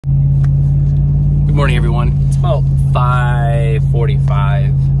Good morning, everyone. It's about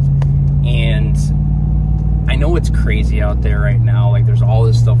 5:45, and I know it's crazy out there right now. Like, there's all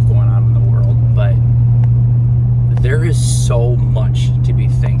this stuff going on in the world, but there is so much to be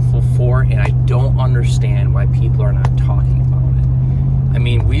thankful for, and I don't understand why people are not talking about it. I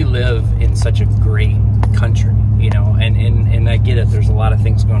mean, we live in such a great country, you know, and I get it. There's a lot of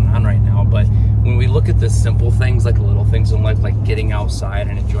things going on right now, but when we look at the simple things, like little things in life, like getting outside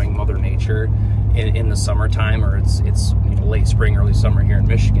and enjoying Mother Nature in the summertime, or it's you know, late spring, early summer here in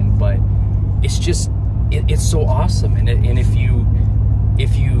Michigan, but it's just it's so awesome. And if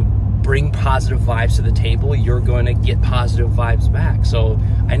you bring positive vibes to the table, you're going to get positive vibes back. So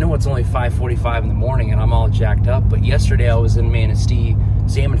I know it's only 5:45 in the morning and I'm all jacked up, but yesterday I was in Manistee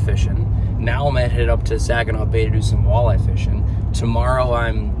salmon fishing. Now I'm headed up to Saginaw Bay to do some walleye fishing. Tomorrow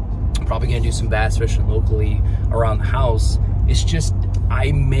I'm probably going to do some bass fishing locally around the house. It's just,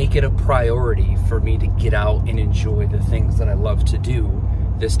 I make it a priority for me to get out and enjoy the things that I love to do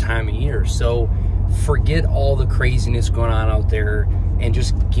this time of year. So forget all the craziness going on out there and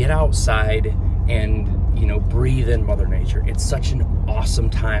just get outside and, you know, breathe in Mother Nature. It's such an awesome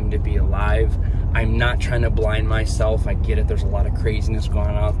time to be alive. I'm not trying to blind myself. I get it. There's a lot of craziness going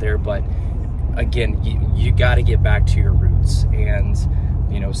on out there, but again, you got to get back to your roots and,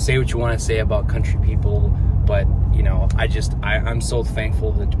 you know, say what you want to say about country people, but you know, I'm so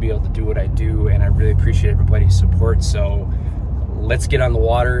thankful to be able to do what I do, and I really appreciate everybody's support. So let's get on the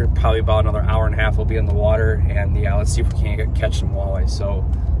water. Probably about another hour and a half we'll be in the water, and yeah, let's see if we can catch some walleye. So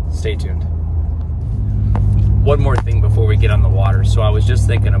stay tuned. One more thing before we get on the water. So I was just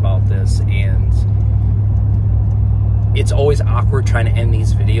thinking about this, and it's always awkward trying to end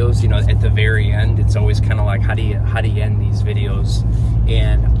these videos, you know, at the very end. It's always kind of like, how do you end these videos?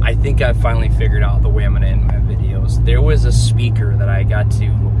 And I think I finally figured out the way I'm going to end my videos. There was a speaker that I got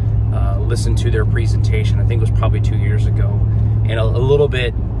to listen to their presentation. I think it was probably 2 years ago, and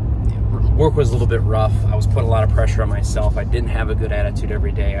work was a little bit rough. I was putting a lot of pressure on myself. I didn't have a good attitude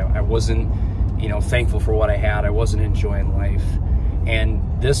every day. I wasn't, you know, thankful for what I had. I wasn't enjoying life. And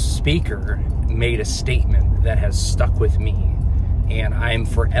this speaker made a statement that has stuck with me, and I'm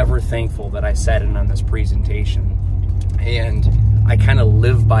forever thankful that I sat in on this presentation. And I kind of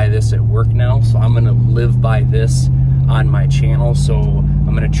live by this at work now, so I'm going to live by this on my channel. So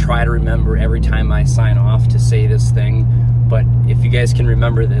I'm going to try to remember every time I sign off to say this thing. But if you guys can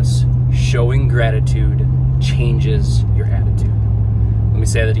remember this, showing gratitude changes your attitude. Let me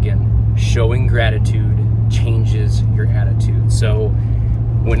say that again. Showing gratitude changes your attitude. So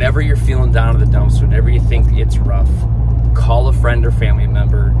whenever you're feeling down in the dumps, whenever you think it's rough, call a friend or family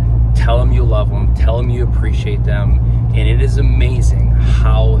member, tell them you love them, tell them you appreciate them, and it is amazing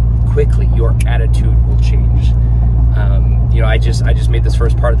how quickly your attitude will change. You know, I just made this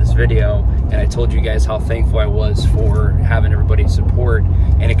first part of this video, and I told you guys how thankful I was for having everybody's support,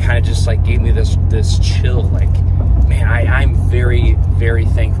 and it kind of just like gave me this chill, like, man, I'm very, very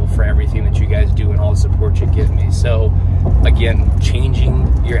thankful for everything that you guys do and all the support you give me. So again,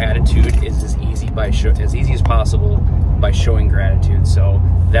 changing your attitude is as easy as possible by showing gratitude. So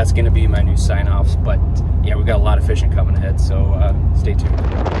that's going to be my new sign-offs. But yeah, we've got a lot of fishing coming ahead, so stay tuned.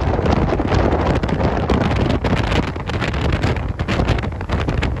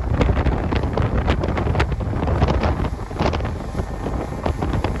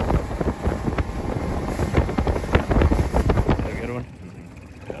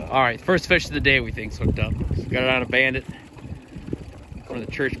 All right, first fish of the day we think's hooked up. Got it on a bandit, one of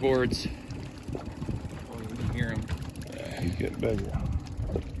the church boards. Oh, you can hear him. Yeah, he's getting bigger.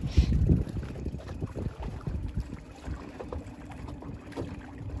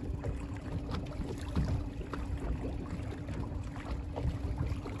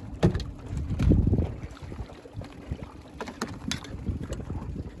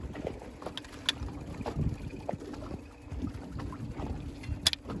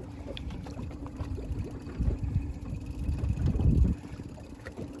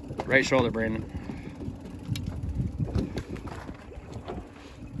 Right shoulder, Brandon.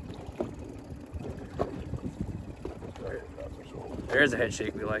 There's a head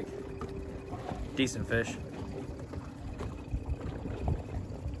shake we like. Decent fish.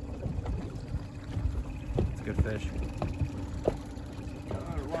 It's a good fish.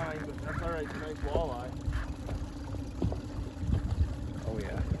 Not a line, but that's alright, it's a nice walleye. Oh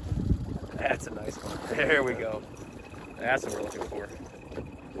yeah. That's a nice one. There we go. That's what we're looking for.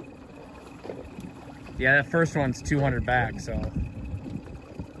 Yeah, that first one's 200 back, so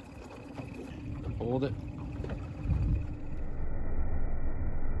hold it.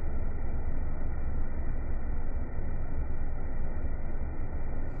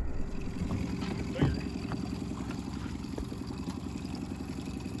 Bigger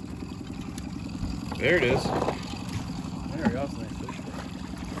There it is. There we go. That's a nice fish.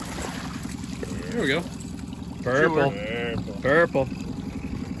 There we go. Purple. Purple.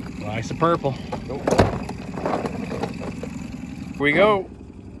 Nice of purple. Nope. Here we go.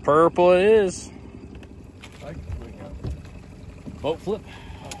 Purple it is. Boat flip.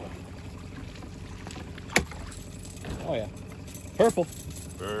 Oh yeah. Purple.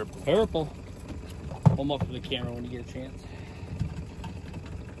 Purple. Purple. Hold them up for the camera when you get a chance.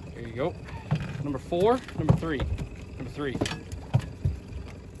 There you go. Number 4, number 3. Number 3.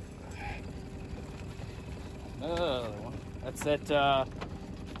 Another one. That's that,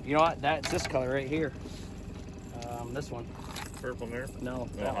 you know what? That's this color right here. This one. Purple there? No.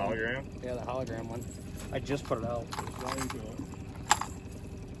 The hologram? One. Yeah, the hologram one. I just put it out.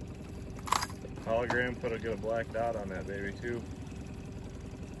 Hologram, get a black dot on that baby too.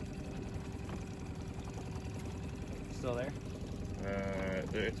 Still there?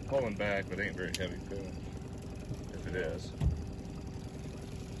 It's pulling back, but it ain't very heavy fish. If it is.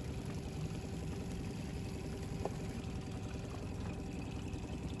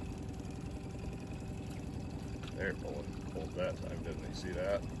 There, pulled that time, didn't they? See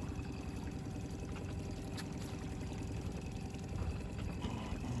that?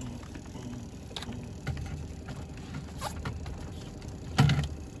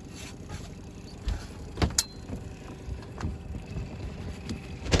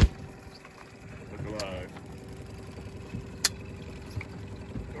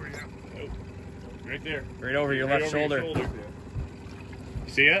 Right there. Right over your left shoulder. You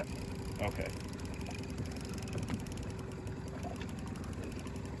see it? Okay.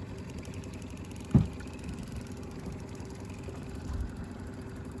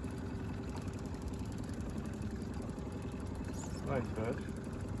 Nice fish.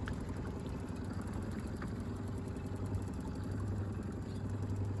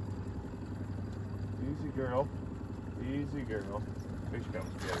 Easy girl. Easy girl. Fish comes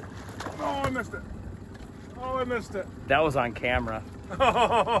together. Oh, I missed it. Oh, I missed it. That was on camera.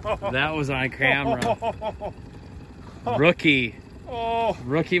 That was on camera. Rookie. Oh.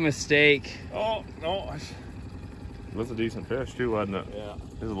 Rookie mistake. Oh, no. It was a decent fish too, wasn't it? Yeah.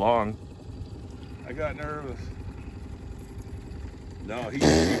 It was long. I got nervous. No, he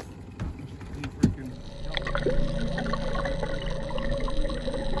freaking...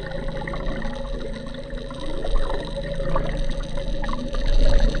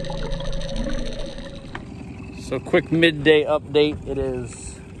 So quick midday update. It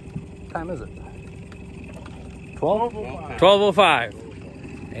is, what time is it? 12?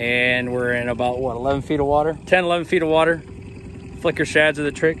 12:05. And we're in about, what, 11 feet of water? 10, 11 feet of water. Flicker shads are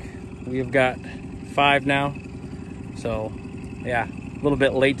the trick. We've got 5 now. So, yeah, a little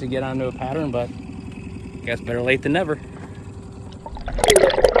bit late to get onto a pattern, but I guess better late than never.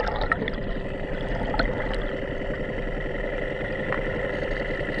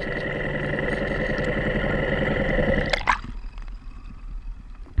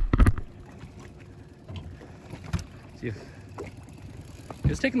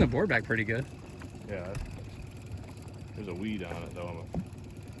 It's taking the board back pretty good. Yeah. There's a weed on it though.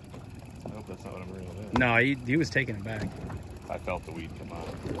 I hope that's not what I'm reeling in. No, he was taking it back. I felt the weed come out.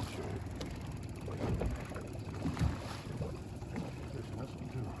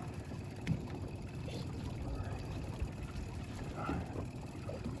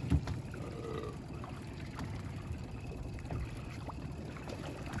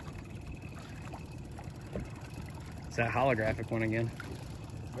 It's that holographic one again.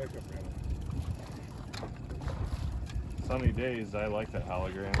 Sunny days, I like that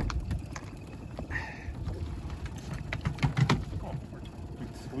hologram. Oh,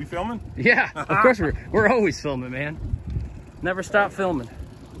 are we filming? Yeah, of course we're always filming, man. Never stop filming.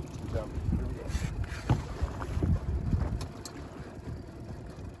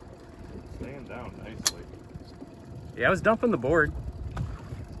 Staying down nicely. Yeah, I was dumping the board.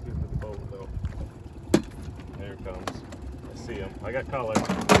 Get to the boat though. There it comes. I see him. I got color.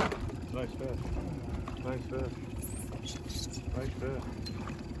 Nice fish. Nice fish. Nice fish.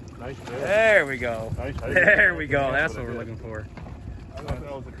 Nice fish. There we go. Nice fish. There we go. That's what we're looking for. I thought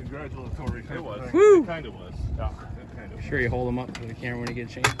that was a congratulatory fish. It was. Woo! It kind of was. Yeah, it kind of was. Sure you hold them up for the camera when you get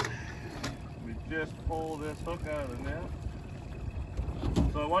a chance. We just pulled this hook out of the net.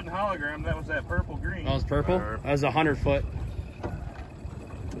 So it wasn't hologram, that was that purple green. Oh, it's purple? That was 100 foot.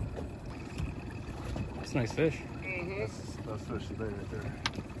 That's a nice fish. That's fish today right there.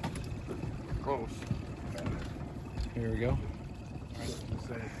 Close. Here we go.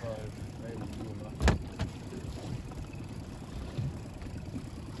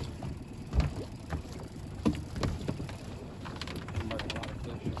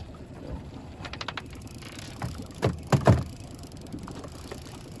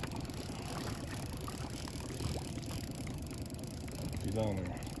 He's on there.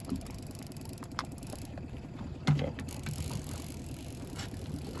 Yep.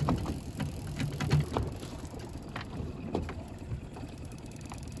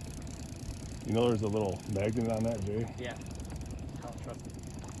 You know there's a little magnet on that, Jay? Yeah. I don't trust it.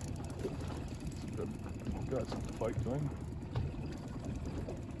 Got some fight to him.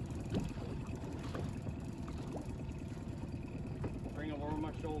 Bring him over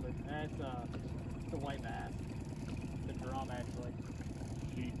my shoulder. That's it's a white bass. The drum actually.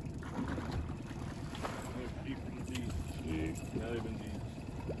 Sheep. There's sheep from the deep. Sheep. Not even deep.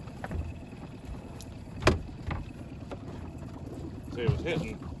 See, it was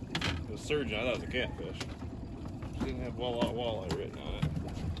hitting. It was surging. I thought it was a catfish. It didn't have walleye written on it.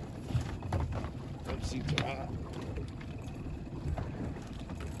 Those seats are hot.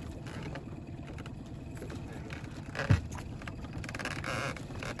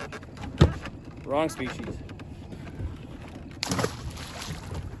 Wrong species.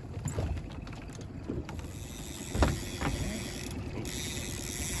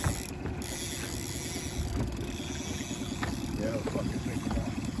 Yeah, I'll fucking think about it.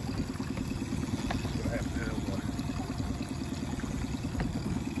 Gonna have to have one.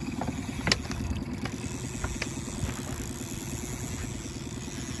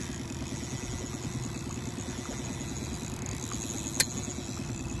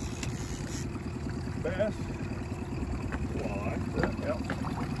 Bass. Walleye. Yep.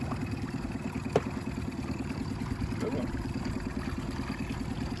 Good one.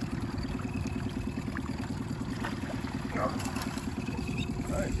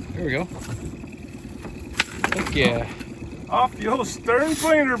 Nice. Here we go. Heck yeah. Off the old stern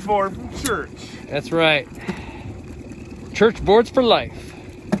planer board from church. That's right. Church boards for life.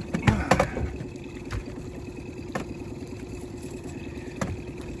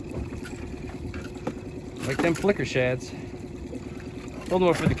 Like them flicker shads. Hold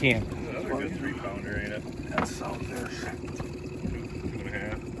more for the camp. Another good 3-pounder, ain't it? That's solid fish.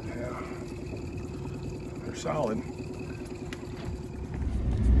 2.5. Yeah. They're solid.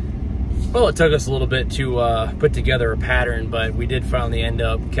 Well, it took us a little bit to put together a pattern, but we did finally end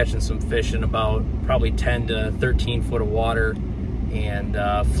up catching some fish in about probably 10 to 13 foot of water, and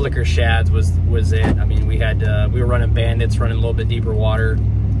flicker shads was it. I mean, we were running bandits, running a little bit deeper water,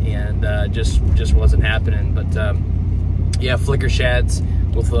 and just wasn't happening. But yeah, flicker shads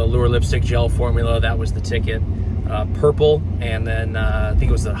with the lure lipstick gel formula, that was the ticket. Purple, and then I think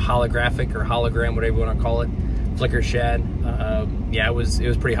it was a holographic or hologram, whatever you want to call it, flicker shad. Yeah, it was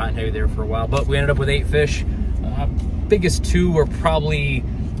pretty hot and heavy there for a while, but we ended up with 8 fish. Biggest 2 were probably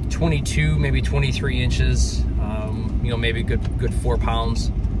 22, maybe 23 inches. You know, maybe good 4 pounds,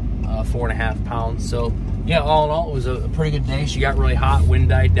 4.5 pounds. So yeah, all in all, it was a pretty good day. She got really hot, wind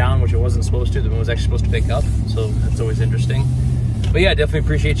died down, which it wasn't supposed to. The wind was actually supposed to pick up, so that's always interesting. But yeah, definitely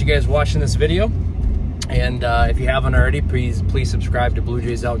appreciate you guys watching this video. And if you haven't already, please subscribe to Blue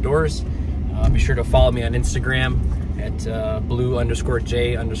Jays Outdoors. Be sure to follow me on Instagram at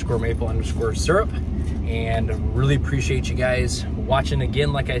blue_J_maple_syrup. And really appreciate you guys watching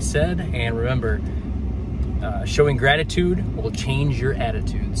again, like I said. And remember, showing gratitude will change your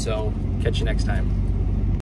attitude. So catch you next time.